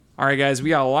All right, guys, we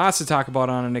got lots to talk about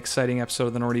on an exciting episode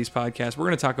of the Northeast Podcast. We're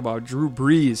going to talk about Drew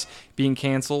Brees being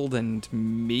canceled and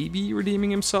maybe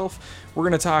redeeming himself. We're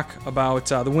going to talk about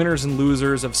the winners and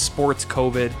losers of sports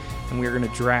COVID, and we're going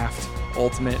to draft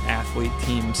ultimate athlete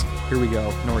teams. Here we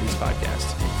go, Northeast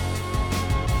Podcast.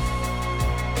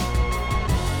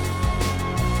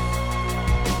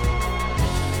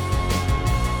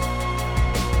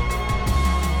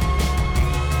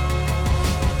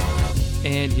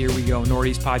 And here we go,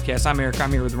 Northeast Podcast. I'm Eric.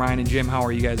 I'm here with Ryan and Jim. How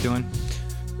are you guys doing?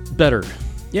 Better.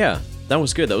 Yeah, that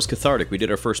was good. That was cathartic. We did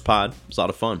our first pod. It was a lot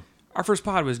of fun. Our first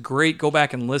pod was great. Go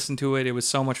back and listen to it. It was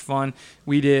so much fun.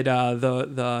 We did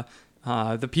the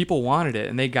people wanted it,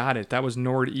 and they got it. That was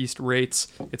Northeast Rates.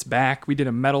 It's back. We did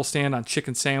a medal stand on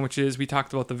chicken sandwiches. We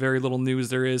talked about the very little news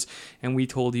there is, and we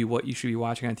told you what you should be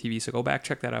watching on TV. So go back,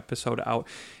 check that episode out.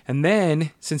 And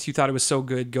then, since you thought it was so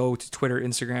good, go to Twitter,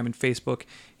 Instagram, and Facebook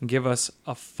and give us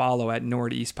a follow at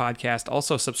Northeast Podcast.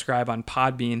 Also, subscribe on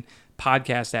Podbean,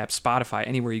 podcast app, Spotify,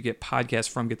 anywhere you get podcasts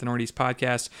from. Get the Northeast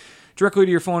Podcast directly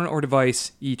to your phone or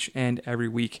device each and every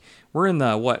week. We're in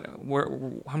the,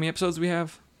 how many episodes do we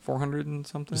have? 400 and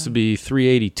something? This would be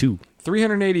 382.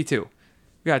 382.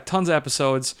 We got tons of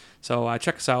episodes, so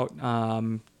check us out.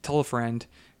 Tell a friend.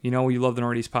 You know you love the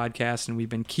Northeast Podcast, and we've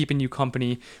been keeping you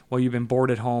company while you've been bored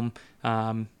at home.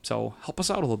 So help us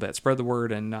out a little bit. Spread the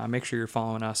word, and make sure you're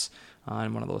following us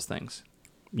on one of those things.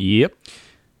 Yep.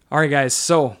 All right, guys.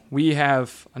 So we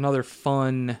have another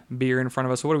fun beer in front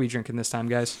of us. So what are we drinking this time,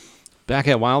 guys? Back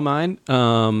at Wild Mind.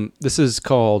 This is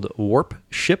called Warp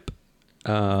Ship.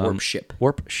 Warp Ship.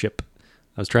 Warp Ship.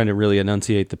 I was trying to really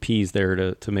enunciate the P's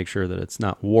there to make sure that it's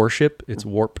not Warship, it's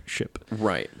Warp Ship.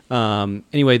 Right.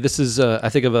 Anyway, this is I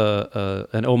think of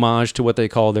an homage to what they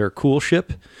call their cool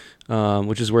ship,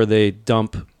 which is where they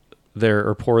dump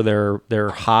pour their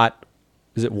hot,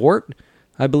 is it wort,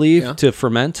 I believe, to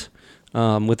ferment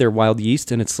with their wild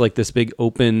yeast, and it's like this big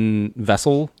open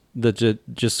vessel that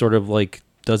just sort of like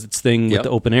does its thing with the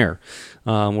open air.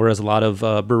 Whereas a lot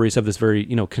of breweries have this very,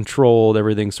 controlled,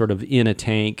 everything sort of in a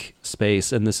tank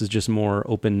space, and this is just more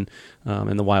open,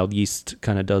 and the wild yeast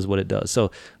kind of does what it does. So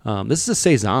this is a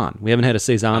Saison. We haven't had a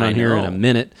Saison on here in a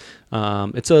minute.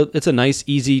 It's a nice,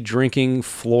 easy drinking,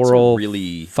 floral,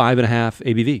 really 5.5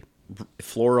 ABV.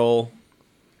 Floral,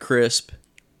 crisp,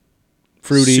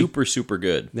 fruity. Super, super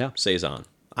good. Yeah. Saison.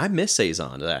 I miss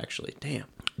Saison, actually. Damn.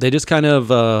 They just kind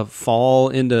of fall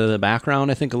into the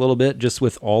background, I think, a little bit, just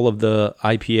with all of the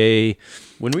IPA.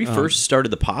 When we first started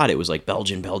the pod, it was like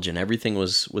Belgian. Everything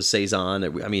was Saison.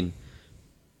 I mean,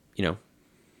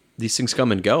 these things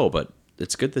come and go, but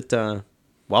it's good that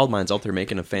Wild Mind's out there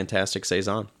making a fantastic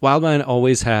Saison. Wild Mind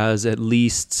always has at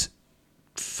least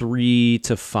 3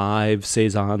 to 5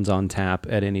 Saisons on tap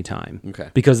at any time. Okay.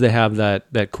 Because they have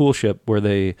that cool ship where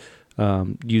they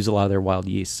use a lot of their wild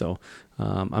yeast. So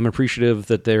I'm appreciative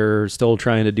that they're still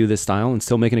trying to do this style and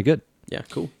still making it good. Yeah,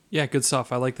 cool. Yeah, good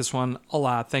stuff. I like this one a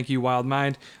lot. Thank you, Wild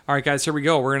Mind. All right, guys, here we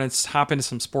go. We're going to hop into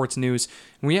some sports news.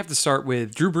 And we have to start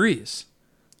with Drew Brees.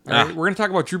 All right, we're going to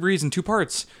talk about Drew Brees in 2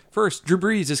 parts. First, Drew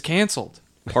Brees is canceled.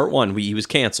 Part 1, he was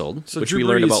canceled, so which Drew we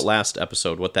learned Brees, about last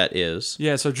episode, what that is.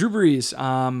 Yeah, so Drew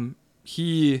Brees,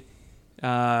 he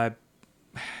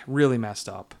really messed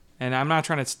up. And I'm not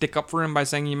trying to stick up for him by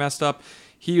saying he messed up.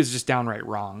 He was just downright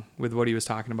wrong with what he was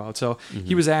talking about. So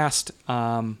he was asked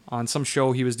on some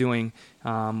show he was doing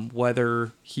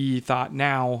whether he thought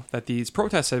now that these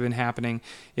protests had been happening,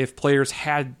 if players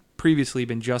had previously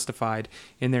been justified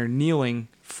in their kneeling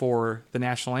for the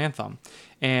national anthem.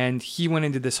 And he went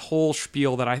into this whole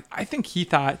spiel that I think he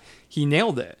thought he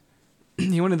nailed it.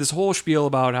 He went into this whole spiel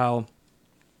about how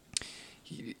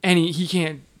he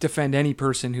can't defend any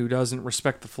person who doesn't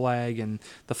respect the flag, and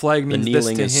the flag means the this to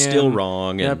kneeling him. is still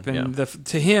wrong. Yep, and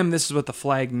to him, this is what the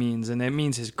flag means, and it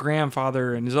means his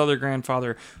grandfather and his other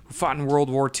grandfather who fought in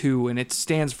World War II, and it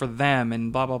stands for them,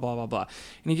 and blah blah blah blah blah.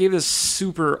 And he gave this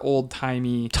super old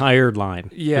timey, tired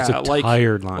line. Yeah, it's a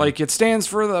tired line. Like it stands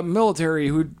for the military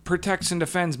who protects and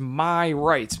defends my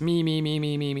rights. Me.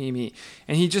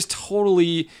 And he just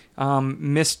totally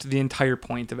missed the entire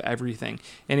point of everything,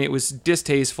 and it was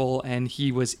distasteful, and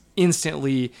he was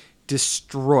instantly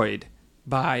destroyed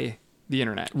by the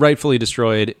internet. Rightfully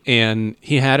destroyed, and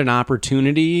he had an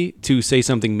opportunity to say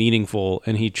something meaningful,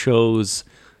 and he chose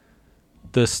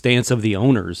the stance of the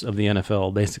owners of the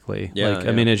NFL, basically.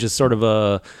 I mean, it's just sort of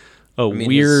a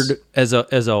weird, as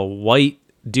a white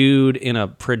dude in a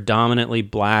predominantly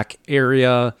black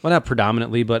area. Well, not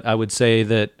predominantly, but I would say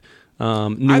that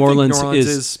New Orleans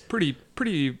is pretty,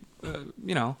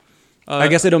 I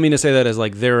guess I don't mean to say that as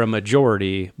like they're a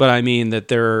majority, but I mean that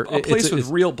they're a place with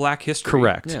real black history.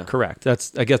 Correct.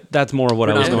 I guess that's more what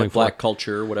I was going for. Black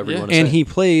culture, whatever you want to And say. he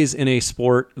plays in a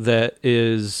sport that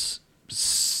is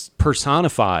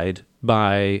personified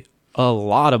by a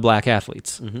lot of black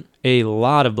athletes. A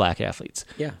lot of black athletes.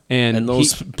 Yeah. And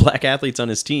those black athletes on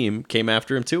his team came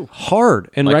after him too. Hard,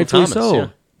 and Michael rightfully Thomas, so. yeah.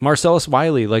 Marcellus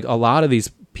Wiley, like a lot of these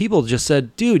people just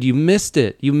said, dude, you missed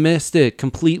it. You missed it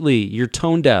completely. You're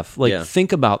tone deaf. Like,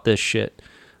 think about this shit.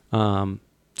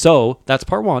 So that's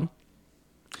part one.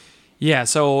 Yeah,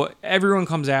 so everyone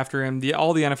comes after him.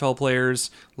 All the NFL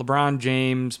players, LeBron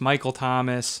James, Michael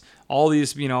Thomas, all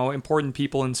these important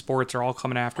people in sports are all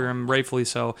coming after him, rightfully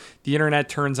so. The internet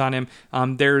turns on him.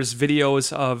 There's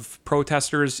videos of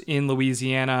protesters in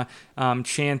Louisiana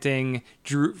chanting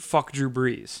 "Fuck Drew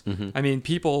Brees." I mean,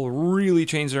 people really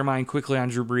changed their mind quickly on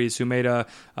Drew Brees, who made a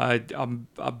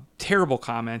terrible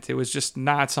comment. It was just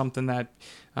not something that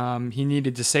he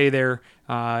needed to say there.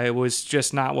 It was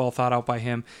just not well thought out by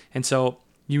him. And so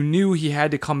you knew he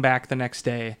had to come back the next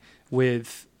day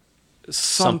with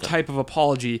some type of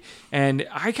apology. And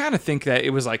I kind of think that it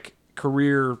was like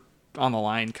career on the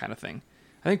line kind of thing.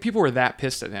 I think people were that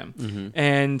pissed at him.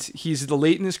 And he's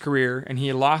late in his career, and he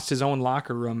had lost his own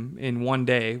locker room in one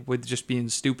day with just being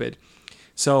stupid.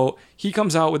 So he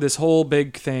comes out with this whole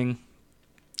big thing.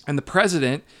 And the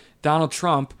president, Donald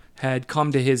Trump, had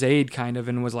come to his aid kind of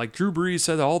and was like, Drew Brees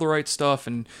said all the right stuff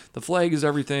and the flag is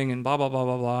everything and blah, blah, blah,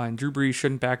 blah, blah. And Drew Brees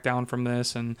shouldn't back down from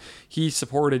this. And he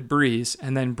supported Brees.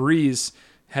 And then Brees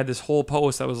had this whole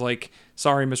post that was like,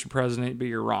 sorry, Mr. President, but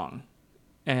you're wrong.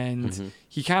 And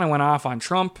he kind of went off on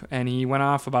Trump, and he went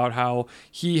off about how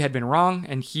he had been wrong,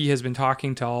 and he has been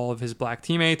talking to all of his black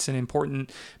teammates and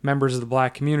important members of the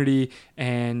black community,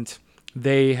 and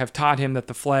they have taught him that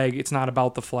the flag, it's not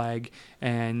about the flag,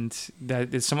 and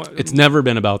that it's never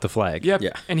been about the flag. Yep.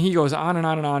 Yeah. And he goes on and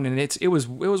on and on, and it was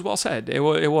well said. It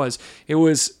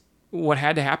was what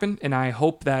had to happen, and I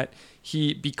hope that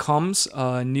he becomes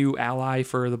a new ally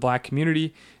for the black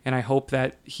community, and I hope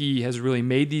that he has really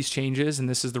made these changes, and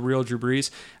this is the real Drew Brees.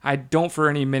 I don't for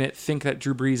any minute think that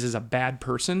Drew Brees is a bad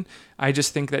person. I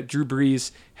just think that Drew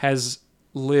Brees has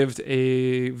lived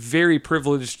a very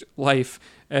privileged life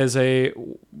as a,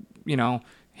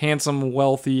 handsome,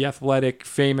 wealthy, athletic,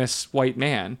 famous white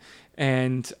man.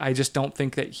 And I just don't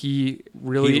think that he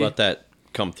really... He let that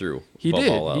come through. He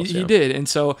did. He did. And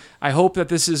so I hope that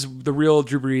this is the real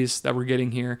Drew Brees that we're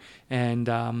getting here. And,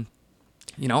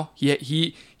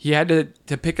 he had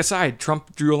to pick a side.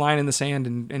 Trump drew a line in the sand,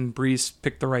 and Brees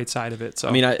picked the right side of it. So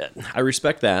I mean, I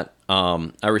respect that.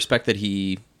 I respect that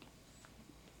he...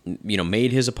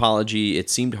 made his apology. It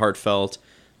seemed heartfelt.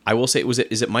 I will say,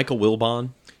 is it Michael Wilbon?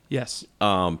 Yes.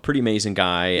 Pretty amazing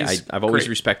guy. I've always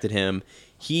respected him.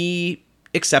 He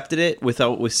accepted it with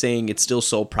saying it's still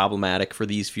so problematic for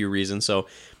these few reasons. So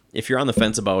if you're on the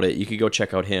fence about it, you could go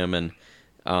check out him, and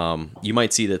you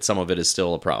might see that some of it is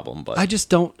still a problem. But I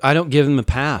don't give him a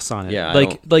pass on it. Yeah,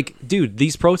 like, dude,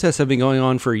 these protests have been going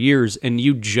on for years, and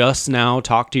you just now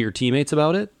talk to your teammates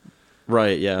about it.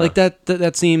 Right, yeah. Like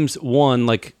that seems, one,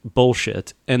 like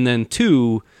bullshit, and then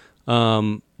two,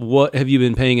 what have you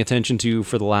been paying attention to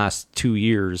for the last 2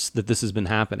 years that this has been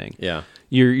happening? Yeah.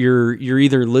 You're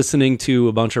either listening to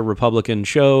a bunch of Republican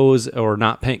shows or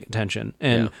not paying attention,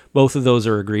 and both of those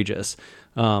are egregious.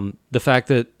 The fact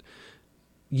that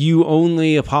you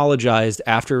only apologized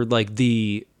after like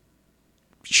the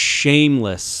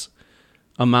shameless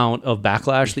amount of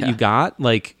backlash that you got,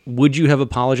 like, would you have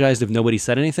apologized if nobody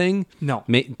said anything? No.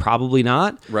 Probably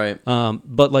not. Right.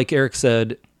 But like Eric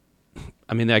said,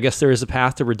 I mean, I guess there is a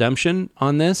path to redemption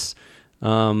on this,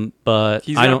 but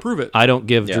he's got to prove it. I don't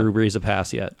give Drew Brees a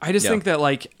pass yet. I just think that,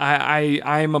 like,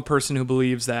 I'm a person who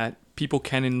believes that people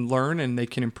can learn and they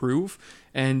can improve,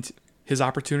 and his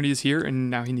opportunity is here, and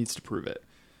now he needs to prove it.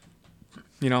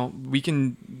 We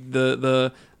can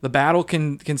the battle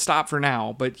can stop for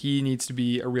now, but he needs to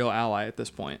be a real ally at this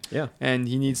point. Yeah. And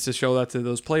he needs to show that to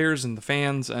those players and the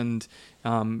fans, and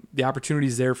the opportunity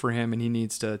is there for him, and he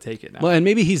needs to take it now. Well, and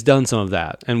maybe he's done some of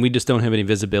that, and we just don't have any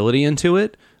visibility into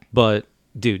it. But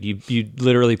dude, you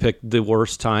literally picked the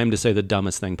worst time to say the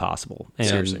dumbest thing possible, and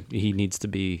Seriously. he needs to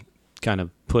be kind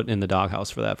of put in the doghouse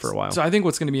for that for a while. So I think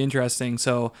what's going to be interesting.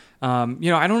 So, I don't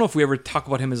know if we ever talk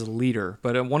about him as a leader,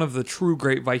 but one of the true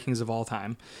great Vikings of all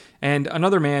time. And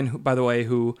another man, by the way,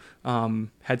 who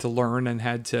had to learn and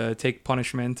had to take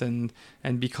punishment and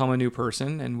become a new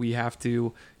person. And we have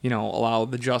to, allow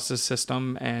the justice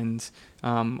system and,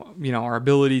 our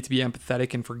ability to be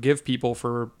empathetic and forgive people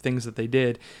for things that they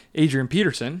did. Adrian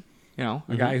Peterson, a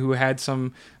guy who had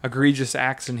some egregious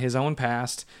acts in his own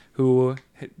past, who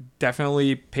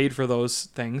definitely paid for those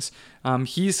things.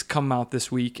 He's come out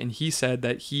this week and he said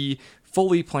that he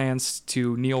fully plans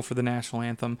to kneel for the national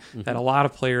anthem, that a lot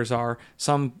of players are,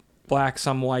 some black,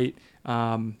 some white,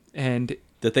 and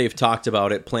that they've talked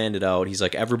about it, planned it out. He's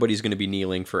like, everybody's going to be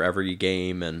kneeling for every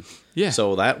game, and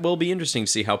so that will be interesting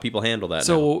to see how people handle that.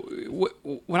 So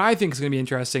what I think is going to be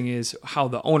interesting is how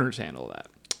the owners handle that.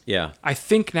 Yeah, I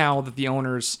think now that the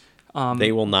owners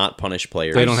they will not punish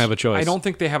players. They don't have a choice. I don't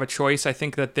think they have a choice. I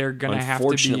think that they're going to have to be.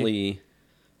 Unfortunately,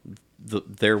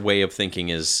 their way of thinking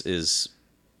has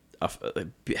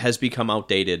become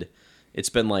outdated. It's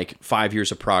been like 5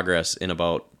 years of progress in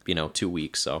about 2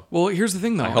 weeks. So well, here's the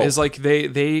thing though, is like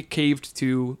they caved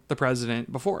to the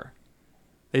president before.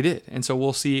 They did, and so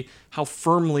we'll see how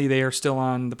firmly they are still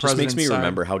on the president's side. Just makes me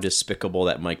remember how despicable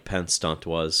that Mike Pence stunt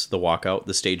was.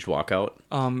 The staged walkout.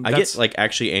 I get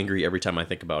actually angry every time I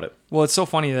think about it. Well, it's so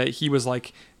funny that he was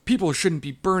like, people shouldn't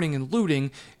be burning and looting.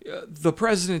 The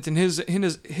president and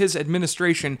his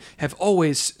administration have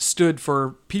always stood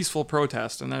for peaceful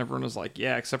protest. And then everyone was like,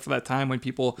 yeah, except for that time when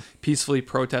people peacefully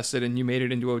protested and you made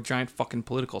it into a giant fucking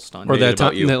political stunt. Or that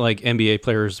time that like NBA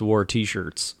players wore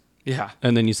T-shirts. Yeah.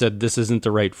 And then you said, this isn't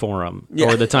the right forum. Yeah.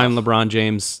 Or the time LeBron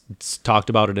James talked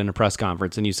about it in a press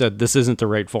conference and you said, this isn't the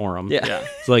right forum. Yeah.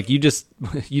 It's like, you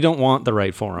don't want the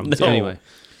right forum. No. Anyway.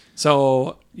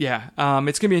 So, yeah, it's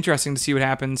going to be interesting to see what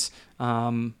happens.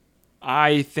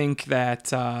 I think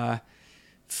that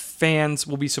fans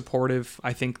will be supportive.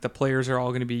 I think the players are all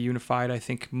going to be unified. I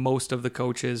think most of the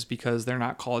coaches, because they're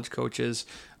not college coaches,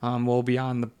 will be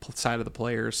on the side of the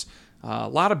players. A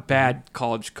lot of bad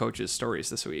college coaches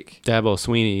stories this week. Dabo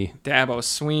Swinney.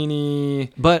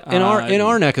 But in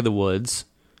our neck of the woods,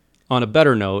 on a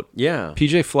better note,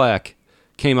 PJ Fleck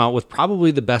came out with probably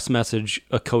the best message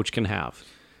a coach can have.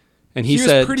 And he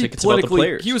said it's about the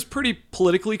players. He was pretty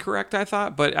politically correct, I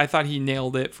thought, but I thought he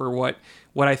nailed it for what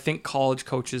I think college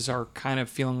coaches are kind of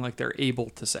feeling like they're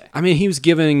able to say. I mean, he was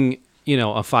giving, a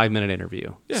 5-minute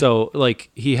interview. Yeah. So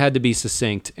like he had to be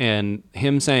succinct, and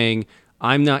him saying,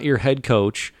 I'm not your head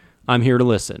coach. I'm here to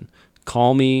listen.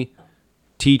 Call me,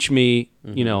 teach me,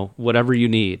 whatever you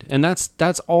need. And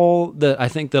that's all that I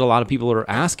think that a lot of people are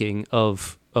asking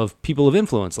of people of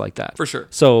influence like that. For sure.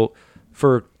 So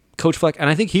for Coach Fleck, and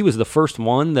I think he was the first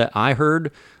one that I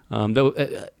heard,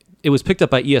 it was picked up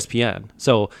by ESPN.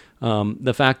 So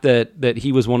the fact that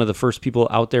he was one of the first people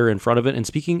out there in front of it and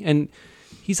speaking, and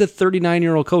he's a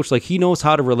 39-year-old coach. Like, he knows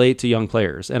how to relate to young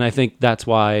players. And I think that's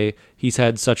why he's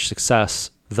had such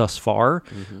success thus far.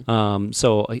 Mm-hmm.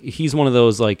 So he's one of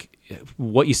those, like,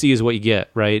 what you see is what you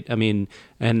get, right? I mean,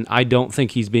 and I don't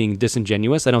think he's being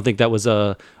disingenuous. I don't think that was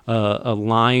a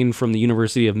line from the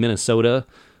University of Minnesota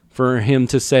for him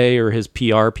to say, or his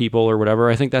PR people or whatever.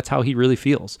 I think that's how he really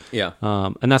feels. Yeah.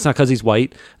 And that's not because he's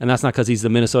white, and that's not because he's the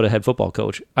Minnesota head football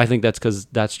coach. I think that's because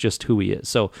that's just who he is.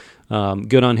 So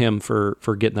good on him for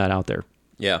getting that out there.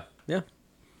 Yeah. Yeah.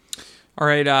 All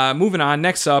right, moving on.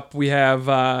 Next up, we have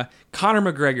Conor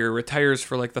McGregor retires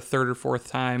for like the third or fourth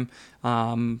time.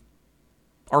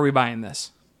 Are we buying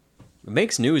this? It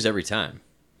makes news every time.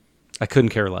 I couldn't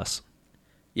care less.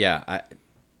 Yeah,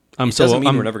 it doesn't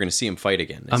mean we're never going to see him fight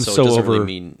again. It doesn't really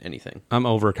mean anything. I'm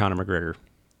over Conor McGregor.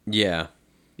 Yeah.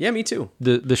 Yeah, me too.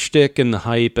 The shtick and the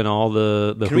hype and all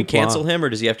the Can we cancel him, or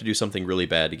does he have to do something really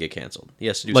bad to get canceled? He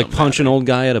has to do like something punch bad, an old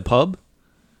guy at a pub?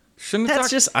 That's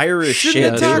just Irish shit.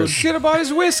 Shouldn't talk shit about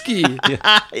his whiskey.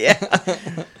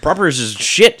 Yeah. Proper is just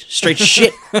shit. Straight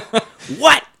shit.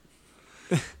 What?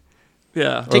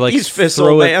 Yeah. Take these fists,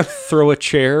 old man. Throw a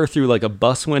chair through like a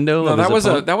bus window. No, that was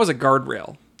a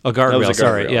guardrail. A guardrail.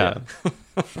 Sorry. Yeah.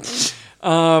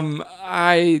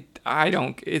 I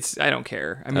don't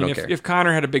care. I mean, if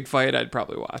Conor had a big fight, I'd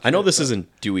probably watch. I know this isn't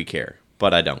do we care,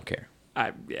 but I don't care.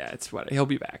 It's what he'll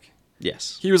be back.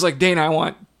 Yes. He was like, Dana, I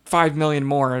want $5 million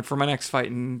more for my next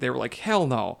fight, and they were like, hell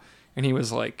no. And he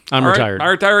was like, I'm retired. I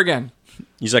retire again.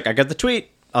 He's like, I got the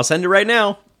tweet. I'll send it right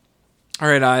now. All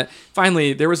right.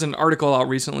 Finally, there was an article out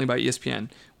recently by ESPN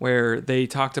where they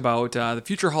talked about the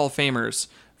future Hall of Famers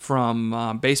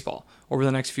from baseball over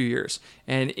the next few years.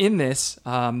 And in this,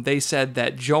 they said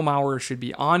that Joe Mauer should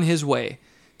be on his way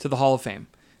to the Hall of Fame.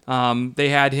 They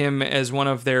had him as one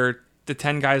of the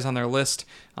 10 guys on their list.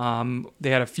 They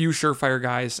had a few surefire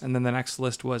guys, and then the next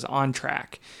list was on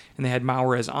track. And they had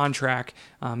Mauer as on track.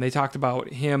 They talked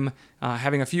about him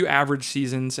having a few average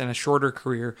seasons and a shorter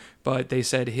career, but they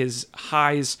said his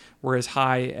highs were as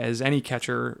high as any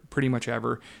catcher pretty much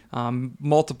ever.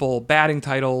 Multiple batting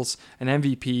titles, an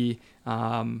MVP.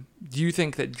 Do you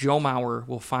think that Joe Mauer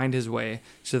will find his way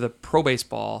to the Pro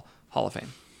Baseball Hall of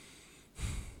Fame?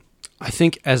 I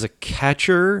think as a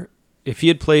catcher, if he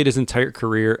had played his entire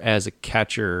career as a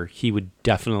catcher, he would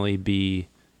definitely be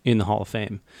in the Hall of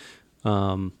Fame.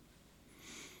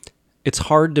 It's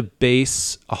hard to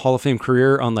base a Hall of Fame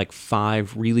career on like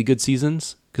 5 really good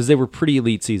seasons because they were pretty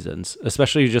elite seasons,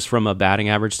 especially just from a batting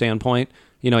average standpoint.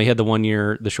 He had the 1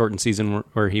 year, the shortened season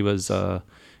where he was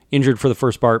injured for the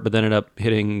first part, but then ended up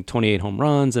hitting 28 home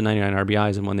runs and 99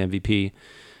 RBIs and won the MVP.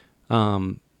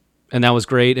 And that was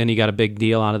great, and he got a big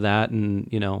deal out of that. And,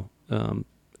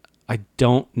 I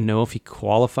don't know if he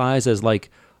qualifies as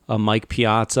like a Mike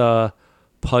Piazza,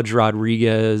 Pudge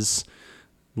Rodriguez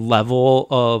level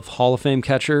of Hall of Fame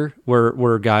catcher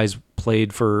where guys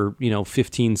played for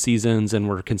 15 seasons and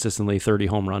were consistently 30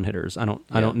 home run hitters. I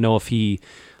don't know if he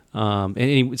and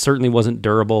he certainly wasn't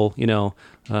durable. He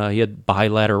had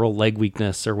bilateral leg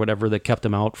weakness or whatever that kept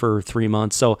him out for 3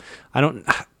 months. So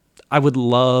I would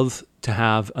love to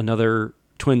have another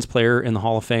Twins player in the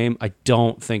Hall of Fame. I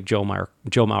don't think Joe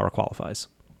Mauer qualifies.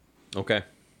 Okay.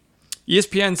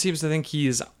 ESPN seems to think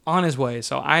he's on his way,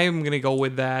 so I'm going to go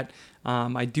with that.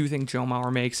 I do think Joe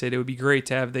Mauer makes it. It would be great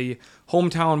to have the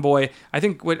hometown boy. I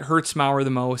think what hurts Mauer the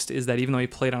most is that even though he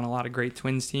played on a lot of great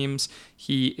Twins teams,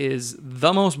 he is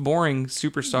the most boring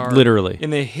superstar literally in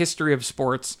the history of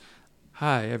sports.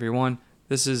 Hi, everyone.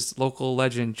 This is local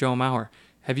legend Joe Mauer.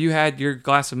 Have you had your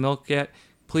glass of milk yet?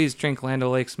 Please drink Land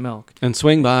O'Lakes milk. And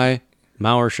swing by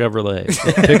Mauer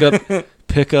Chevrolet.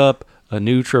 pick up a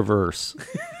new Traverse.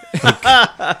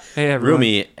 Hey, everyone.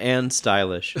 Roomy and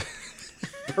stylish.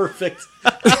 Perfect.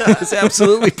 It's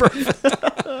absolutely perfect.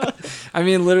 I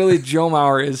mean, literally, Joe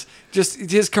Mauer is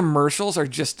just, his commercials are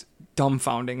just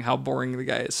dumbfounding how boring the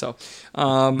guy is. So,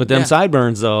 but them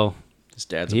sideburns, though, his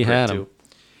dad's he a prick had too. him.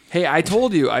 Hey, I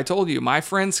told you, my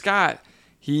friend Scott,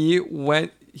 he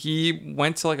went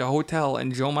to like a hotel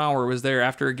and Joe Mauer was there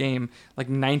after a game. Like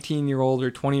 19-year-old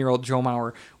or 20-year-old Joe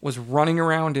Mauer was running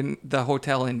around in the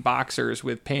hotel in boxers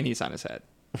with panties on his head.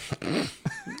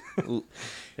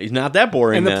 He's not that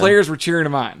boring. And the players were cheering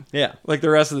him on. Yeah. Like the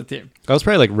rest of the team. That was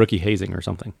probably like rookie hazing or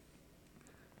something.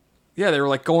 Yeah, they were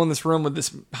like, go in this room with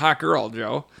this hot girl,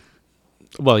 Joe.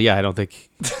 Well, yeah, I don't think.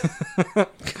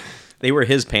 They were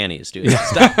his panties, dude.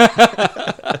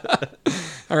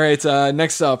 All right,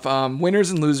 next up, winners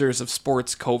and losers of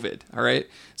sports COVID. All right,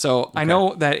 so okay. I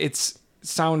know that it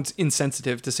sounds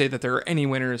insensitive to say that there are any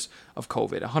winners of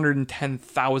COVID.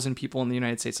 110,000 people in the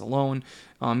United States alone,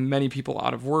 many people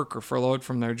out of work or furloughed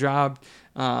from their job.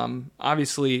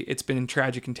 Obviously, it's been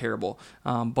tragic and terrible,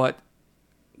 but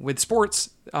with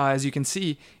sports, as you can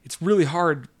see, it's really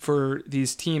hard for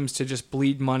these teams to just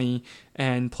bleed money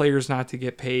and players not to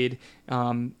get paid.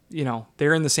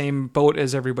 They're in the same boat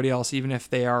as everybody else, even if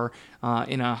they are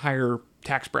in a higher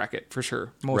tax bracket, for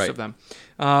sure, most of them.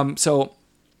 So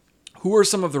who are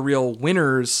some of the real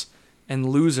winners and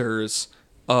losers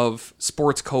of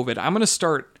sports COVID? I'm going to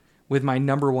start with my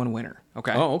number one winner.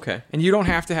 Okay. Oh, okay. And you don't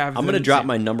have to have... I'm going to drop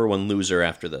my number one loser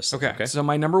after this. Okay. So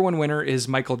my number one winner is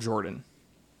Michael Jordan.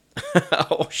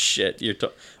 Oh shit!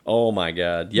 Oh my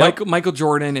god! Yep. Michael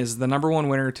Jordan is the number one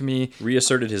winner to me.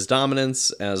 Reasserted his dominance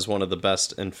as one of the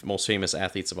best and most famous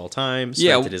athletes of all time.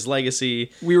 Cemented his legacy.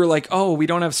 We were like, oh, we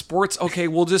don't have sports. Okay,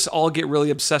 we'll just all get really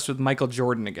obsessed with Michael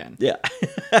Jordan again. Yeah,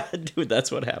 dude,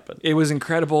 that's what happened. It was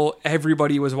incredible.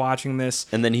 Everybody was watching this.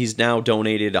 And then he's now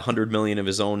donated $100 million of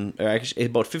his own, or actually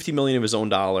about $50 million of his own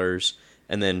dollars.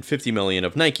 And then $50 million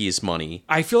of Nike's money.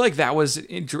 I feel like that was...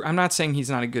 I'm not saying he's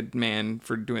not a good man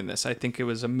for doing this. I think it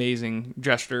was an amazing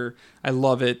gesture. I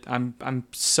love it. I'm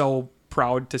so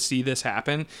proud to see this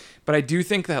happen. But I do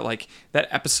think that like that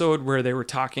episode where they were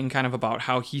talking kind of about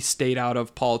how he stayed out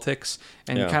of politics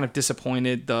and kind of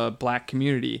disappointed the black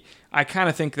community. I kind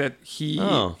of think that he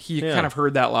kind of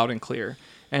heard that loud and clear.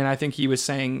 And I think he was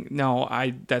saying, no,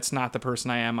 that's not the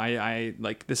person I am. I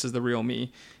like, this is the real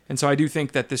me. And so I do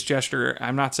think that this gesture,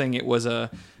 I'm not saying it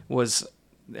was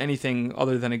anything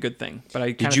other than a good thing. But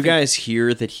I did you guys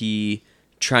hear that he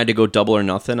tried to go double or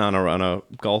nothing on a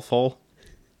golf hole?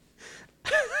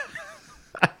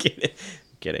 I'm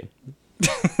kidding.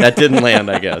 That didn't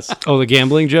land, I guess. Oh, the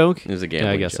gambling joke? It was a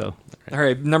gambling joke. So. All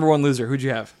right, number one loser. Who'd you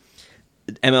have?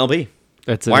 MLB.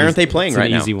 Why aren't they playing right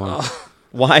now? Easy one.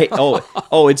 Why?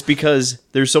 Oh, it's because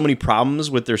there's so many problems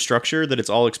with their structure that it's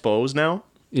all exposed now?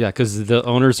 Yeah, because the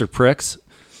owners are pricks.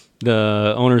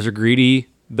 The owners are greedy.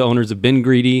 The owners have been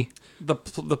greedy. The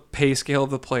pay scale of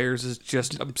the players is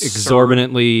just absurd.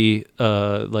 Exorbitantly,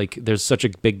 there's such a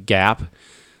big gap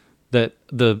that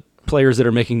the players that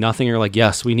are making nothing are like,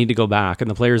 yes, we need to go back.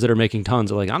 And the players that are making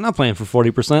tons are like, I'm not playing for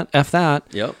 40%. F that.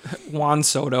 Yep. Juan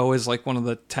Soto is like one of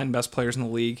the 10 best players in the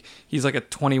league. He's like a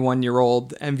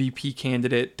 21-year-old MVP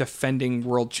candidate, defending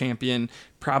world champion,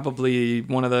 probably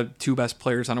one of the 2 best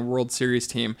players on a World Series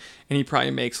team, and he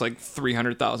probably makes like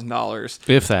 $300,000.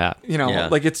 If that.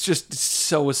 Like it's just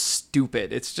so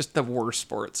stupid. It's just the worst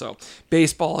sport. So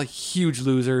baseball, huge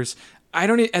losers.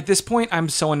 At this point, I'm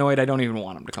so annoyed. I don't even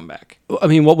want them to come back. I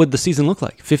mean, what would the season look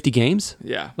like? 50 games?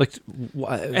 Yeah. Like,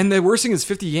 and the worst thing is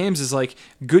 50 games is like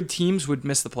good teams would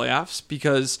miss the playoffs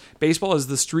because baseball is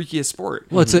the streakiest sport.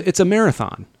 Well, it's a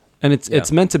marathon. And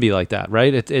it's meant to be like that,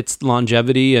 right? It's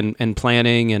longevity and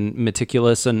planning and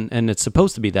meticulous, and it's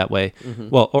supposed to be that way. Mm-hmm.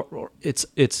 Well, or it's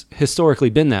historically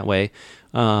been that way.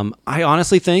 I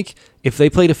honestly think if they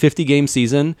played a 50-game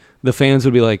season, the fans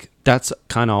would be like, that's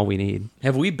kind of all we need.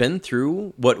 Have we been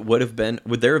through what would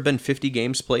there have been 50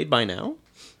 games played by now?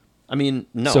 I mean,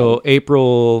 no. So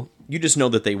April... You just know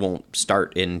that they won't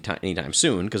start anytime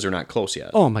soon because they're not close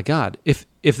yet. Oh, my God. If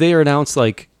they are announced,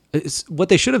 like... what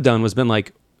they should have done was been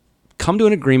like, come to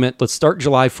an agreement. Let's start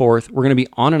July 4th. We're going to be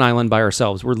on an island by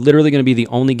ourselves. We're literally going to be the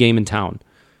only game in town.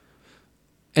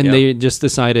 And they just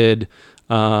decided,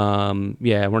 the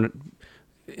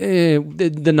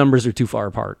numbers are too far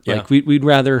apart. Yeah. Like we'd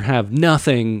rather have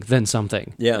nothing than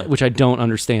something. Yeah. Which I don't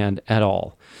understand at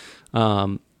all.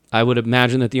 I would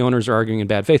imagine that the owners are arguing in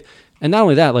bad faith. And not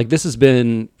only that, like this has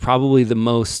been probably the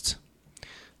most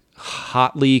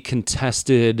hotly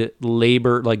contested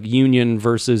labor, like union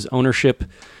versus ownership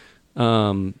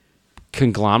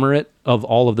conglomerate of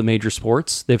all of the major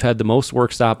sports. They've had the most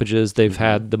work stoppages. They've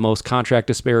had the most contract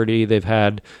disparity. They've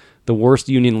had the worst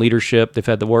union leadership. They've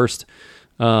had the worst.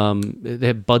 They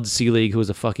had Bud Selig, who was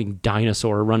a fucking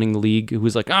dinosaur running the league, who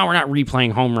was like, oh, we're not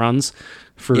replaying home runs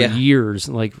for years.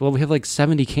 Like, well, we have like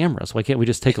 70 cameras. Why can't we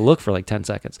just take a look for like 10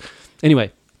 seconds?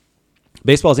 Anyway,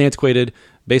 baseball's antiquated.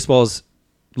 Baseball's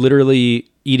literally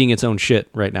eating its own shit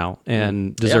right now,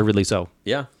 and deservedly so.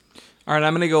 Yeah. All right,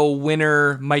 I'm going to go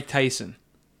winner Mike Tyson.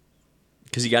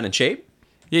 Because he got in shape?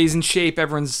 Yeah, he's in shape.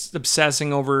 Everyone's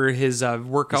obsessing over his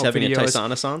workout he's having videos. A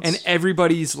Tysonaissance? And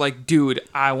everybody's like, dude,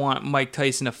 I want Mike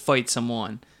Tyson to fight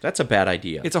someone. That's a bad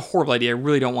idea. It's a horrible idea. I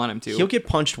really don't want him to. He'll get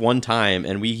punched one time,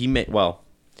 and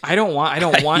I don't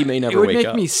want. He may never it would wake make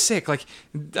up. me sick. Like,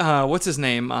 what's his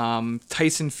name?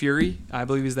 Tyson Fury. I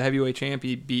believe he's the heavyweight champ.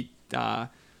 He beat, whatever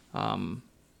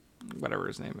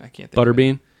his name. I can't think.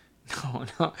 Butterbean.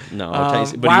 No,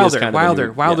 Tyson, but he is kind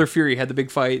of Wilder Fury had the big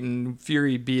fight, and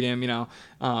Fury beat him.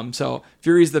 So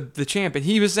Fury's the champ, and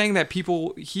he was saying that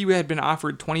he had been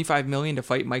offered $25 million to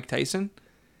fight Mike Tyson.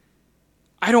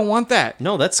 I don't want that.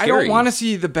 No, that's scary. I don't want to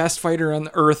see the best fighter on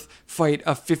the earth fight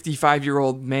a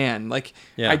 55-year-old man. Like,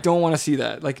 I don't want to see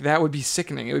that. Like, that would be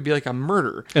sickening. It would be like a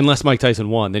murder. Unless Mike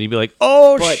Tyson won, then you'd be like,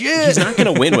 oh, but shit. He's not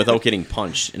going to win without getting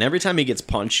punched. And every time he gets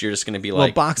punched, you're just going to be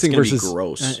like, boxing it's versus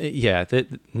gross.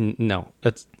 No,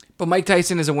 that's. But Mike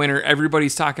Tyson is a winner.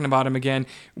 Everybody's talking about him again.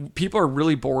 People are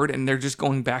really bored, and they're just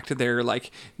going back to their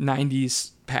like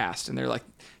 90s past, and they're like,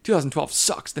 2012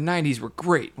 sucks. The 90s were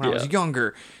great when I was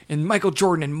younger, and Michael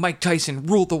Jordan and Mike Tyson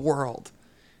ruled the world.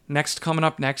 Coming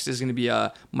up next is going to be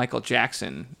a Michael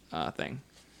Jackson thing.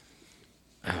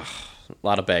 A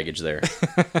lot of baggage there.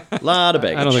 A lot of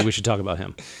baggage. I don't think we should talk about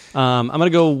him. I'm going to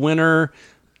go winner.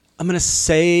 I'm going to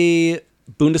say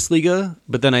Bundesliga,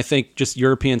 but then I think just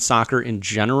European soccer in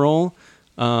general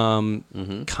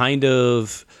kind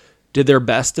of did their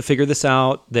best to figure this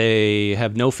out. They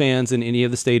have no fans in any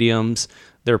of the stadiums.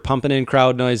 They're pumping in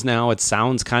crowd noise now. It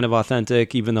sounds kind of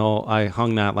authentic, even though I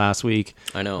hung that last week.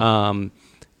 I know.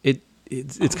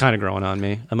 It's kind of growing on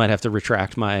me. I might have to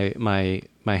retract my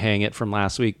hang it from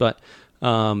last week. But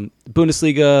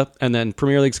Bundesliga and then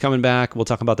Premier League's coming back. We'll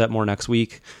talk about that more next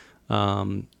week.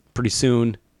 Pretty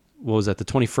soon. What was that, the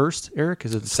 21st, Eric?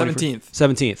 Is it the 17th?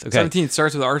 17th, okay. 17th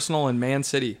starts with Arsenal and Man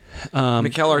City.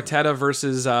 Mikel Arteta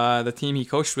versus the team he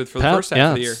coached with for the first half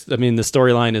of the year. I mean, the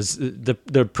storyline is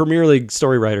the Premier League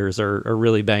story writers are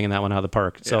really banging that one out of the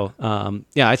park. So,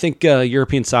 I think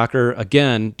European soccer,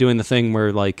 again, doing the thing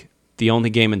where, like, the only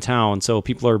game in town, so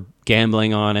people are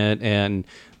gambling on it, and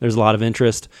there's a lot of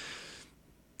interest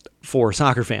for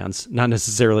soccer fans, not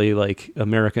necessarily like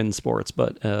American sports,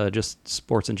 but just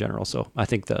sports in general. So I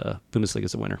think the Bundesliga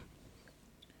is the winner.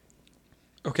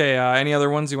 Okay, any other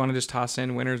ones you want to just toss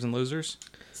in, winners and losers?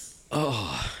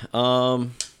 I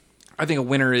think a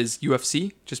winner is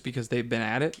UFC, just because they've been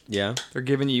at it. Yeah. They're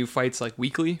giving you fights like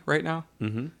weekly right now.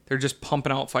 Mm-hmm. They're just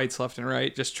pumping out fights left and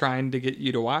right, just trying to get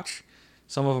you to watch.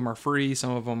 Some of them are free,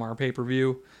 some of them are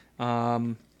pay-per-view.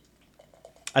 I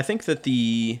think that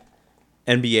the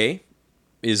NBA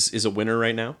is a winner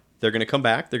right now. They're going to come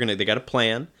back. They got a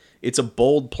plan. It's a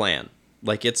bold plan.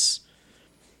 Like it's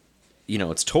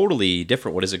totally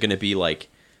different. What is it going to be like?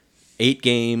 8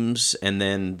 games, and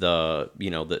then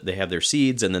they have their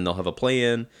seeds, and then they'll have a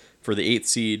play-in for the 8th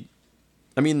seed.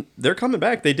 I mean, they're coming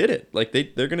back. They did it. Like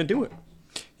they're going to do it.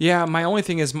 Yeah, my only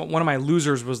thing is one of my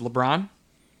losers was LeBron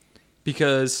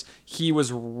because he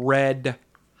was red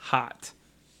hot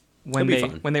when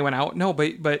they went out. No,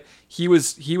 but he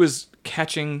was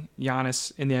catching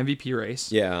Giannis in the MVP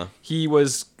race. Yeah. He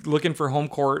was looking for home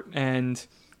court, and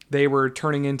they were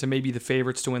turning into maybe the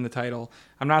favorites to win the title.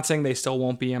 I'm not saying they still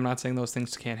won't be. I'm not saying those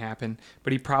things can't happen,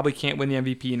 but he probably can't win the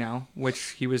MVP now,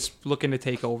 which he was looking to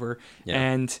take over. Yeah.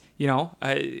 And,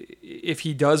 if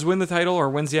he does win the title or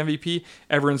wins the MVP,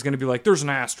 everyone's going to be like, there's an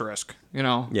asterisk,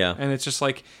 Yeah. And it's just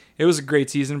like, it was a great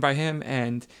season by him.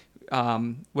 And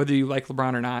whether you like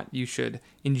LeBron or not, you should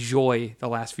enjoy the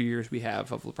last few years we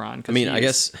have of LeBron. I mean, I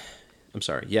guess... I'm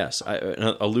sorry. Yes,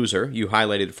 a loser. You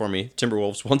highlighted it for me.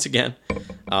 Timberwolves once again.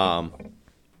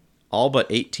 All but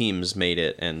 8 teams made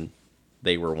it, and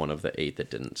they were one of the 8 that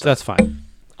didn't. So that's fine.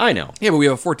 I know. Yeah, but we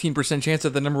have a 14% chance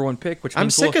at the number 1 pick, which means I'm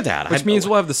sick of that. Which means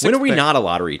we'll have the 6th. When are we pick. not a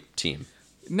lottery team?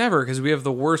 Never, because we have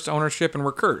the worst ownership and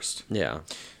we're cursed. Yeah.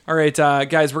 All right,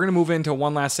 guys, we're gonna move into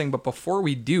one last thing, but before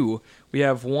we do, we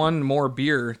have one more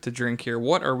beer to drink here.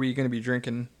 What are we gonna be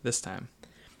drinking this time?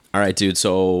 All right, dude.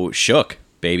 So Shook,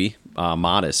 baby.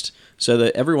 Modest. So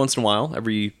that every once in a while,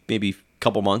 every maybe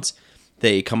couple months,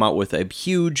 they come out with a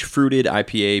huge fruited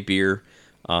IPA beer,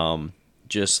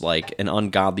 just like an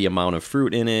ungodly amount of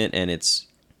fruit in it, and it's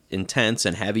intense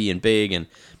and heavy and big, and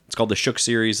it's called the Shook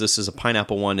series. This is a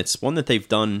pineapple one. It's one that they've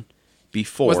done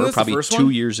before, probably 2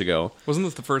 years ago. Wasn't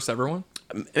this the first ever one?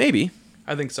 Maybe.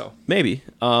 I think so. Maybe.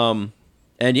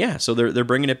 And yeah, so they're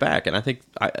bringing it back, and I think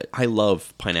I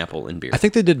love pineapple in beer. I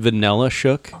think they did vanilla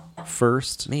Shook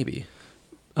first. Maybe.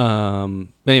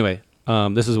 Anyway,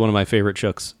 this is one of my favorite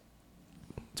Shooks.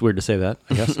 It's weird to say that,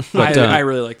 I guess. But, I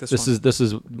really like this one. This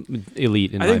is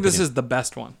elite. I think this is the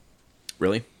best one.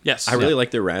 Really? Yes. I really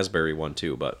like their raspberry one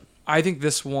too, but I think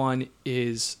this one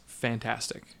is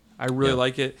fantastic. I really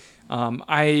like it.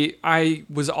 I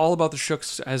was all about the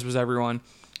Shooks, as was everyone.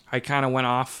 I kind of went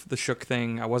off the Shook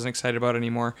thing. I wasn't excited about it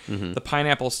anymore. Mm-hmm. The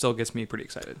pineapple still gets me pretty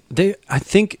excited. I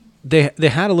think they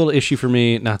had a little issue for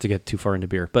me, not to get too far into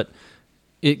beer, but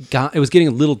it was getting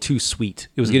a little too sweet.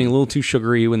 It was getting a little too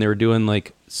sugary when they were doing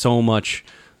like so much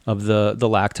of the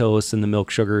lactose and the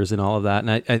milk sugars and all of that.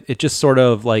 And it just sort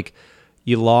of like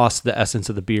you lost the essence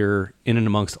of the beer in and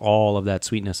amongst all of that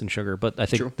sweetness and sugar. But I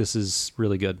think this is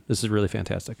really good. This is really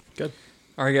fantastic. Good.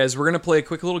 All right, guys, we're going to play a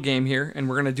quick little game here, and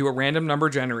we're going to do a random number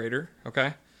generator,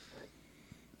 okay?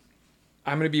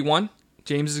 I'm going to be 1,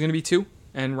 James is going to be 2,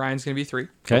 and Ryan's going to be 3.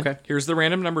 Okay. Here's the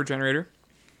random number generator.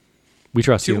 We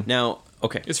trust 2 you. Now,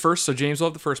 okay. is first, so James will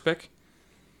have the first pick.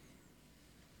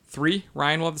 3,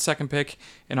 Ryan will have the second pick,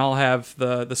 and I'll have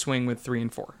the swing with 3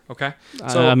 and 4, okay?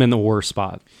 So I'm in the worst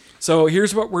spot. So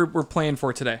here's what we're playing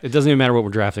for today. It doesn't even matter what we're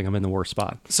drafting. I'm in the worst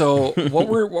spot. So what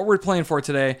we're playing for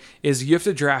today is you have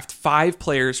to draft 5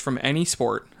 players from any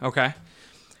sport, okay,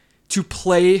 to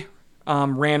play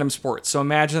random sports. So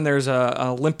imagine there's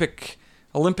a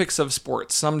Olympics of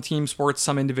sports, some team sports,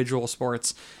 some individual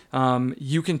sports.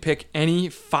 You can pick any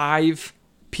 5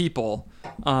 people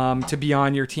to be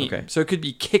on your team. Okay. So it could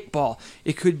be kickball,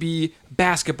 it could be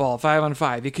basketball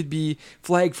 5-on-5, it could be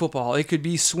flag football, it could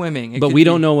be swimming. But we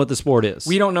don't know what the sport is.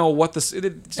 We don't know what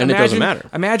it doesn't matter.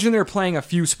 Imagine they're playing a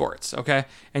few sports, okay?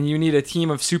 And you need a team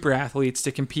of super athletes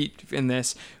to compete in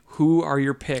this. Who are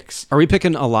your picks? Are we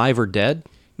picking alive or dead?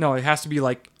 No, it has to be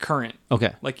like current.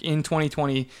 Okay. Like in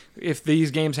 2020, if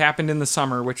these games happened in the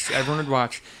summer, which everyone would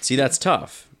watch. See, that's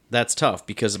tough. That's tough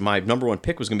because my number 1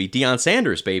 pick was going to be Deion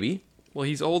Sanders, baby. Well,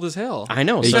 he's old as hell. I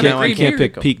know. You So now I can't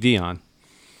pick peak Dion.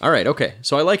 All right, okay.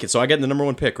 So I like it. So I get the number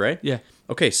 1 pick, right? Yeah.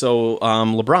 Okay, so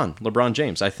LeBron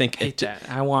James. I think Hate that.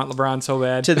 I want LeBron so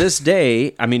bad. to this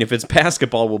day, I mean, if it's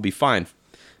basketball, we'll be fine,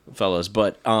 fellas.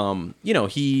 But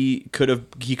he could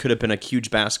have been a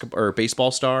huge basketball or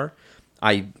baseball star.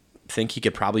 I think he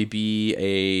could probably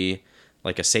be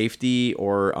a safety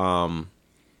or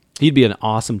He'd be an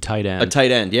awesome tight end. a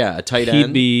tight end. Yeah, a tight end.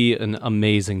 He'd be an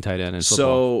amazing tight end in football.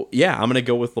 So yeah, I'm gonna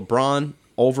go with LeBron.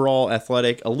 Overall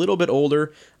athletic, a little bit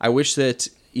older. I wish that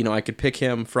I could pick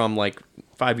him from like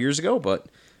 5 years ago, but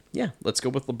yeah, let's go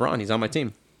with LeBron. He's on my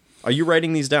team. Are you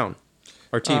writing these down?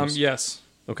 Our teams? Yes.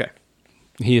 Okay.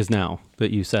 He is now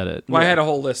that you said it. Well, I had a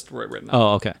whole list written out.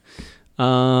 Oh, okay.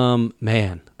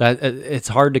 Man, that it's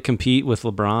hard to compete with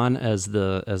LeBron as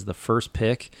the first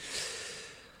pick.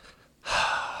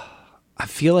 I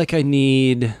feel like I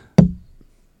need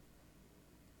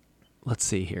let's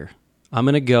see here. I'm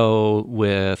going to go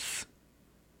with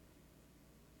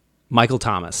Michael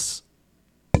Thomas.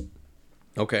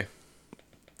 Okay.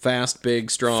 Fast,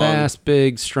 big, strong. Fast,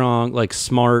 big, strong, like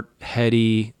smart,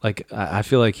 heady. Like I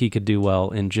feel like he could do well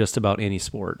in just about any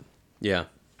sport. Yeah.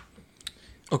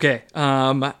 Okay.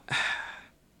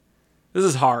 This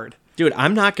is hard. Dude,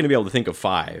 I'm not going to be able to think of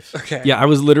 5. Okay. Yeah, I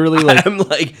was literally like, I'm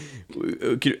like,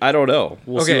 I don't know.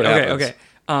 We'll see what happens. Okay.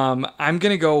 I'm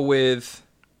gonna go with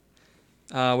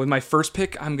my first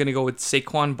pick. I'm gonna go with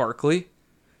Saquon Barkley.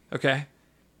 Okay,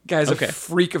 guy's Okay. a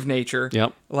freak of nature.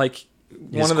 Yep. Like His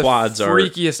one of the quads are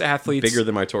freakiest athletes. Bigger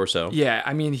than my torso. Yeah,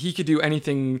 I mean, he could do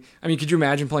anything. I mean, could you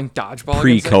imagine playing dodgeball?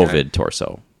 against that guy? Pre-COVID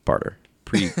torso, Barter.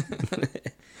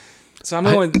 So I'm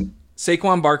going with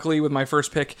Saquon Barkley with my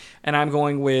first pick, and I'm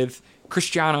going with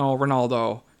Cristiano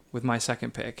Ronaldo with my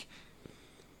second pick.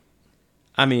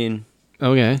 I mean,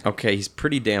 okay. he's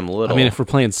pretty damn little. I mean, if we're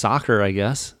playing soccer, I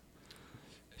guess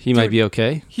he might be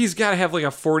okay. He's got to have like a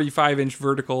 45-inch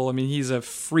vertical. I mean, he's a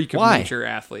freak of Why? nature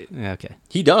athlete. Yeah, okay.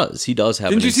 he does have.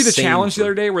 Didn't an you see the insane challenge the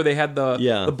other day where they had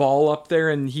the ball up there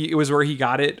and it was where he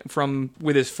got it from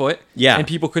with his foot? Yeah. And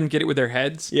people couldn't get it with their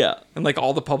heads? Yeah. And like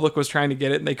all the public was trying to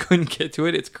get it and they couldn't get to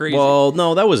it. It's crazy. Well,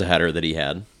 no, that was a header that he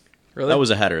had. Really? That was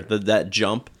a header. That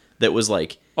jump that was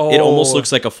like, it Oh. almost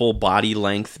looks like a full body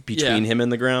length between Yeah. him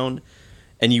and the ground.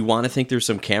 And you want to think there's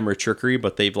some camera trickery,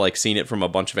 but they've like seen it from a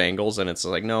bunch of angles, and it's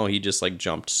like, no, he just like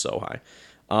jumped so high.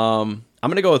 I'm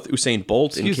gonna go with Usain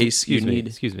Bolt in case you need.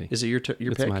 Excuse me. Is it your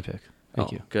It's pick? my pick.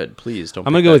 Thank you. Good. Please don't.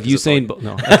 I'm gonna pick go with that 'cause it's Usain Bolt.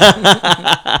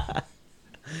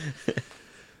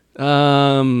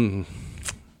 No.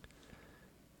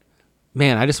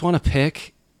 Man, I just want to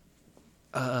pick.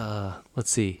 Let's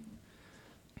see.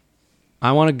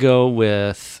 I want to go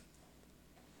with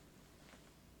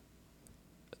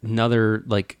another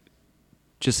like,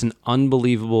 just an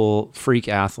unbelievable freak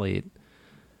athlete.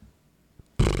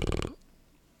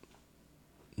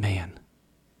 Man,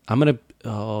 I'm gonna.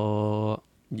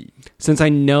 Since I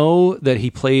know that he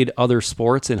played other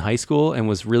sports in high school and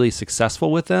was really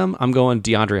successful with them, I'm going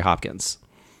DeAndre Hopkins.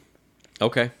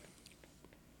 Okay.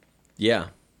 Yeah.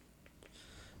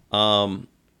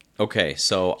 Okay,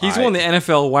 so He's going the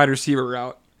NFL wide receiver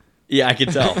route. Yeah, I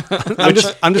can tell. I'm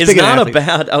just it's picking not athlete. a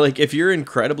bad like if you're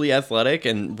incredibly athletic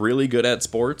and really good at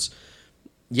sports.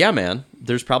 Yeah, man,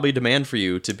 there's probably demand for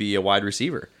you to be a wide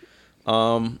receiver.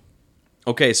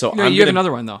 Okay, so No, I'm you have gonna,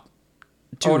 another one though.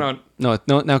 Oh no. No,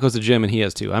 now it goes to Jim, and he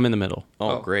has two. I'm in the middle.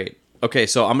 Oh, great. Okay,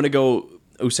 so I'm gonna go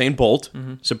Usain Bolt.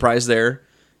 Surprise there.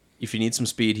 If you need some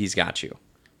speed, he's got you.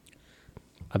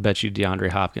 I bet you DeAndre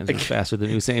Hopkins is faster than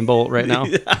Usain Bolt right now.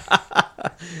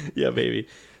 Yeah, baby.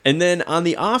 And then on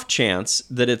the off chance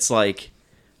that it's like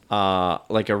a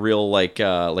real like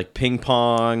ping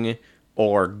pong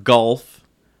or golf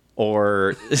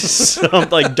or some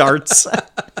like darts,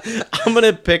 I'm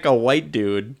gonna pick a white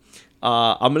dude.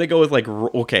 I'm gonna go with like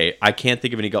I can't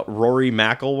think of any Rory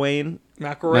McIlwain.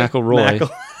 McIlroy.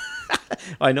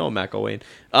 I know McIlwain.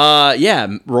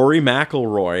 Yeah, Rory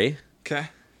McIlroy. Okay.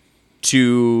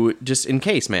 To just in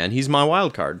case, man, he's my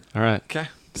wild card. All right. Okay.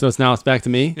 So it's back to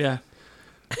me. Yeah.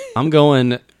 I'm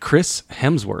going Chris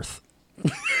Hemsworth.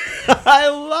 I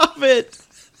love it.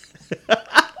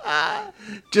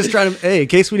 Just trying to. Hey, in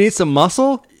case we need some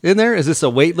muscle in there, is this a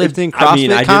weightlifting CrossFit I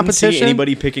mean, I competition? didn't see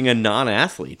anybody picking a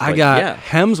non-athlete. I but got yeah,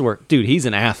 Hemsworth, dude. He's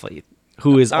an athlete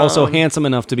who is also handsome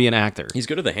enough to be an actor. he's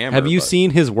good at the hammer. Have you but-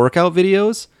 seen his workout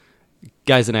videos?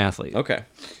 Guy's an athlete. Okay.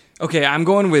 Okay, I'm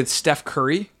going with Steph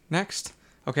Curry next.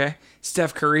 Okay.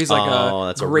 Steph Curry's like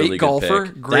that's a a great really golfer.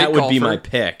 Good pick. Great that would golfer. be my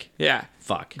pick. Yeah.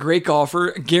 Fuck. Great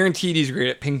golfer. Guaranteed he's great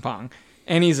at ping pong.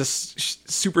 And he's a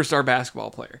superstar basketball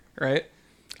player, right?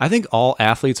 I think all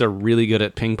athletes are really good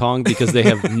at ping pong because they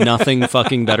have nothing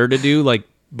fucking better to do, like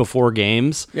before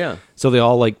games. Yeah. So they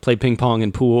all like play ping pong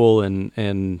and pool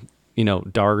and you know,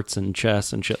 darts and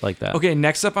chess and shit like that. Okay,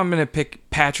 next up I'm going to pick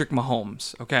Patrick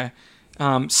Mahomes, okay?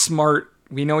 Smart.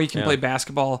 We know he can play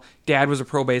basketball. Dad was a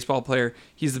pro baseball player.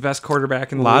 He's the best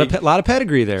quarterback in the league. Lot of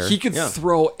pedigree there. He could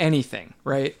throw anything,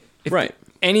 right? Right.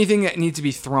 Anything that needs to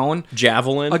be thrown.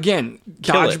 Javelin. Again,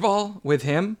 Kill it. dodgeball with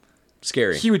him.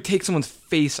 Scary. He would take someone's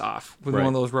face off with Right.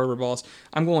 one of those rubber balls.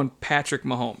 I'm going Patrick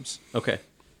Mahomes. Okay.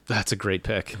 That's a great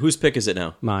pick. Whose pick is it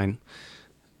now? Mine.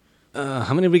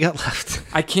 How many have we got left?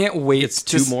 I can't wait It's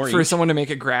two more for each. someone to make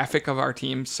a graphic of our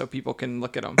teams so people can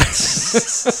look at them.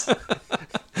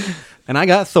 And I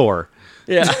got Thor.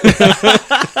 Yeah.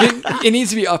 It needs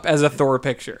to be up as a Thor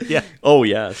picture. Yeah. Oh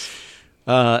yes.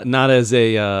 Not as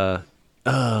a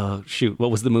shoot,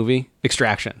 what was the movie?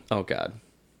 Extraction. Oh god.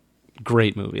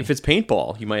 Great movie. If it's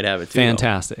paintball, you might have it too. though.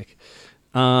 Fantastic.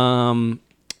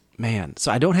 Man,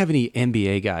 so I don't have any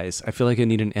NBA guys. I feel like I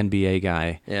need an NBA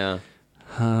guy. Yeah.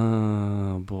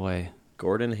 Oh, boy.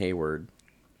 Gordon Hayward.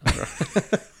 I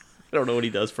don't know what he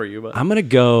does for you, but I'm going to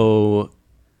go...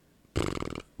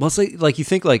 Well, it's like you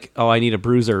think like, oh, I need a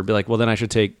bruiser. Be like, well, then I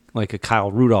should take like a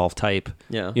Kyle Rudolph type,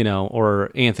 Yeah.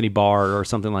 Or Anthony Barr or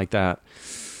something like that.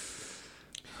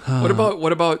 What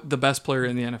about the best player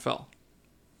in the NFL?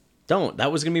 don't.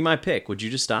 That was gonna be my pick. Would you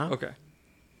just stop? Okay.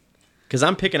 Because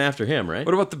I'm picking after him, right?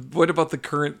 What about the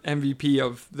current MVP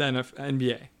of the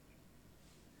NBA?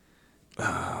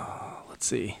 Let's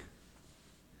see.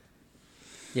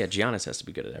 Yeah, Giannis has to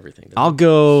be good at everything. doesn't I'll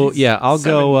go. He's Yeah, I'll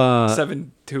go.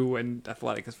 7'2" and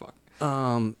athletic as fuck.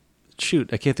 Shoot,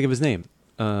 I can't think of his name.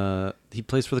 He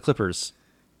plays for the Clippers.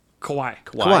 Kawhi.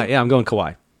 he? Kawhi. Yeah, I'm going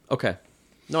Kawhi. Okay.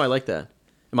 No, I like that.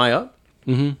 Am I up?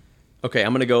 Mm-hmm. Okay,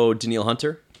 I'm gonna go Daniil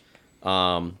Hunter.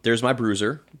 There's my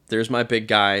bruiser. There's my big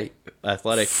guy,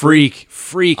 athletic. Freak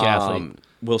athlete.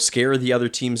 Will scare the other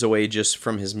teams away just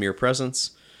from his mere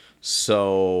presence.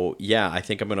 So yeah, I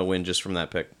think I'm gonna win just from that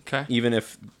pick. Okay. Even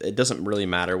if it doesn't really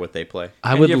matter what they play.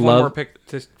 I And would you have one more love. pick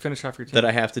to finish off your team. That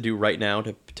I have to do right now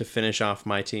to finish off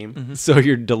my team. Mm-hmm. So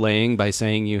you're delaying by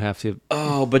saying you have to.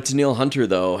 Oh, but Daniil Hunter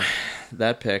though,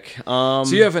 that pick. So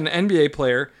you have an NBA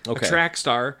player, Okay. a track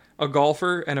star, a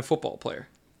golfer, and a football player.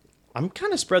 I'm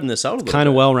kind of spreading this out a little Kind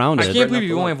of bit. well-rounded. I can't believe up you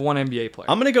the only line. have one NBA player.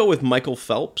 I'm gonna go with Michael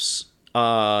Phelps.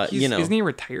 Isn't he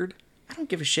retired? I don't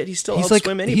give a shit. He still He's helps like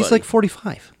swim anybody. he's like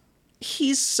 45.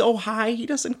 He's so high, he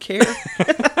doesn't care.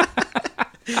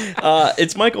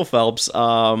 It's Michael Phelps.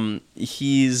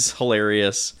 He's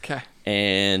hilarious Okay.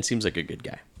 and seems like a good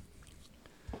guy.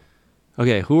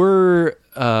 Okay, who are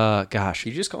gosh,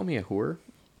 Did you just call me a whore?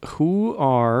 who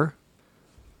are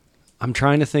I'm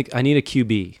trying to think. I need a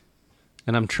QB.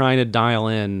 And I'm trying to dial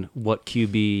in what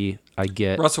QB I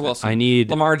get. Russell Wilson. I need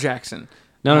Lamar Jackson.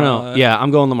 No. Yeah,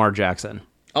 I'm going Lamar Jackson.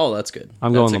 Oh, that's good.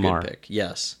 I'm That's going a Lamar. Good pick.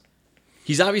 Yes.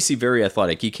 He's obviously very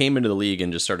athletic. He came into the league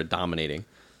and just started dominating.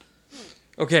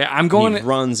 Okay, I'm going. He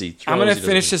runs, he throws. I'm going he to doesn't-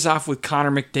 finish this off with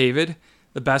Connor McDavid,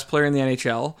 the best player in the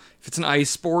NHL. If it's an ice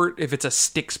sport, if it's a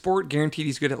stick sport, guaranteed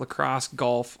he's good at lacrosse,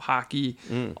 golf, hockey,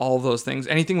 all of those things.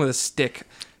 Anything with a stick.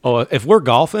 Oh, if we're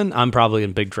golfing, I'm probably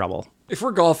in big trouble. If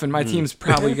we're golfing, my team's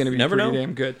probably going to be Never pretty know.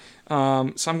 damn good.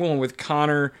 So I'm going with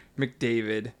Connor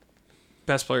McDavid,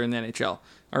 best player in the NHL.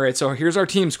 All right, so here's our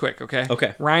teams quick, okay?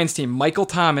 Okay. Ryan's team, Michael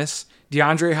Thomas,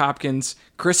 DeAndre Hopkins,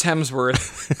 Chris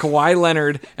Hemsworth, Kawhi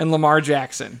Leonard, and Lamar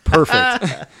Jackson.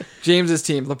 Perfect. James's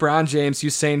team, LeBron James,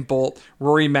 Usain Bolt,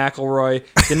 Rory McIlroy,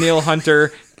 Daniil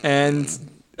Hunter, and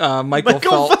Michael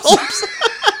Phelps.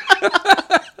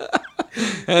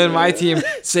 And my team,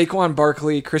 Saquon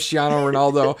Barkley, Cristiano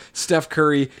Ronaldo, Steph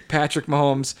Curry, Patrick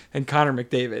Mahomes, and Connor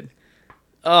McDavid.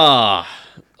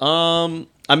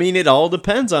 I mean, it all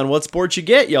depends on what sport you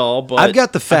get, y'all. But I've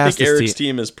got the I fastest think Eric's team.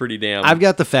 team is pretty damn. I've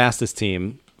got the fastest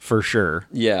team for sure.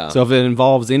 Yeah. So if it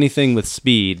involves anything with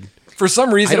speed, For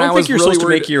some reason, I don't was think you're really supposed to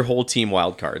worried. make your whole team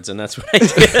wild cards, and that's what I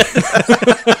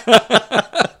did.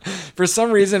 For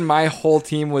some reason, my whole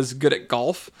team was good at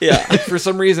golf. Yeah. For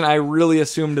some reason, I really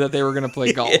assumed that they were going to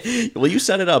play golf. Well, you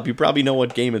set it up. You probably know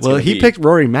what game it's well, going to be. he picked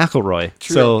Rory McIlroy.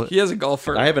 True. So He has a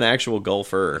golfer. I have an actual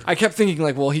golfer. I kept thinking,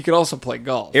 like, well, he could also play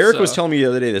golf. Eric so- was telling me the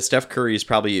other day that Steph Curry is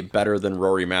probably better than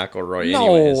Rory McIlroy.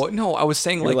 Anyways. No, I was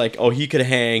saying, You're like, like, oh, he could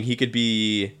hang. He could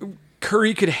be.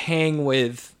 Curry could hang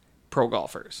with pro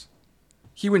golfers.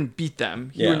 He wouldn't beat them.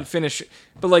 He Yeah. wouldn't finish.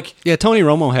 But, like, yeah, Tony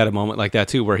Romo had a moment like that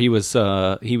too, where he was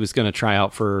going to try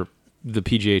out for the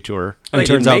PGA Tour, and He it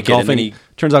turns didn't out make it, and then golfing. he-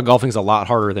 Turns out golfing's a lot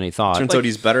harder than he thought. Turns out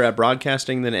he's better at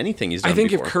broadcasting than anything he's done I think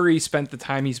before. if Curry spent the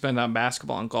time he spent on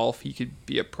basketball and golf, he could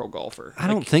be a pro golfer. I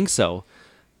don't think so.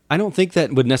 I don't think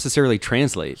that would necessarily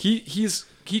translate.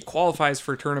 He qualifies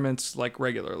for tournaments like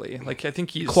regularly. Like I think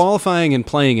he's Qualifying and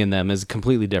playing in them is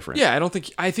completely different. Yeah,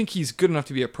 I think he's good enough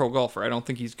to be a pro golfer. I don't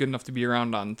think he's good enough to be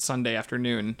around on Sunday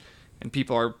afternoon and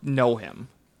people know him.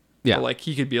 Yeah. But, like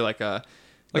he could be like a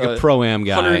pro-am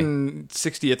guy.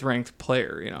 160th ranked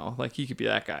player, like he could be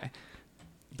that guy.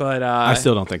 But I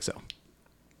still don't think so.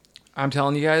 I'm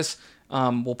telling you guys,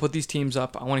 we'll put these teams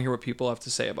up. I want to hear what people have to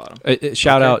say about them.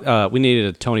 Shout out! We needed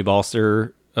a Tony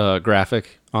Balster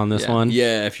graphic on this Yeah. one.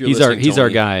 Yeah, if you're he's listening, our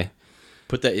Tony. guy.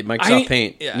 Put that in Microsoft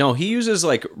Paint. yeah. No, he uses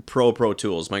like Pro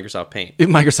Tools, Microsoft Paint.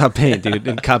 Microsoft Paint, dude,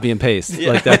 and copy and paste.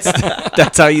 Like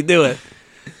that's how you do it.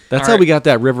 That's All how right. we got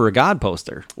that River of God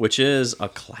poster. Which is a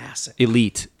classic.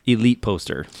 Elite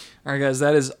poster. All right, guys,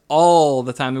 that is all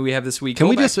the time that we have this week. Can Go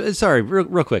we back- just sorry,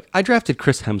 real quick? I drafted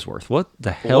Chris Hemsworth. What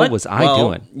the hell What? was I Well,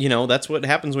 doing? You know, that's what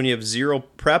happens when you have zero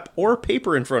prep or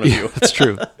paper in front of you. That's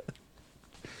true.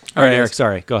 All right, Eric.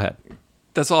 Sorry. Go ahead.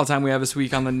 That's all the time we have this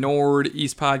week on the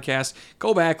Northeast Podcast.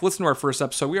 Go back, listen to our first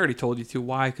episode. We already told you to.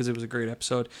 Why? Because it was a great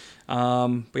episode.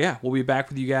 But yeah, we'll be back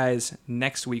with you guys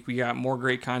next week. We got more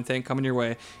great content coming your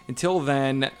way. Until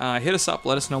then, hit us up.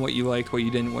 Let us know what you liked, what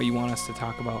you didn't, what you want us to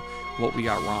talk about, what we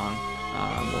got wrong.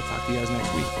 We'll talk to you guys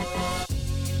next week.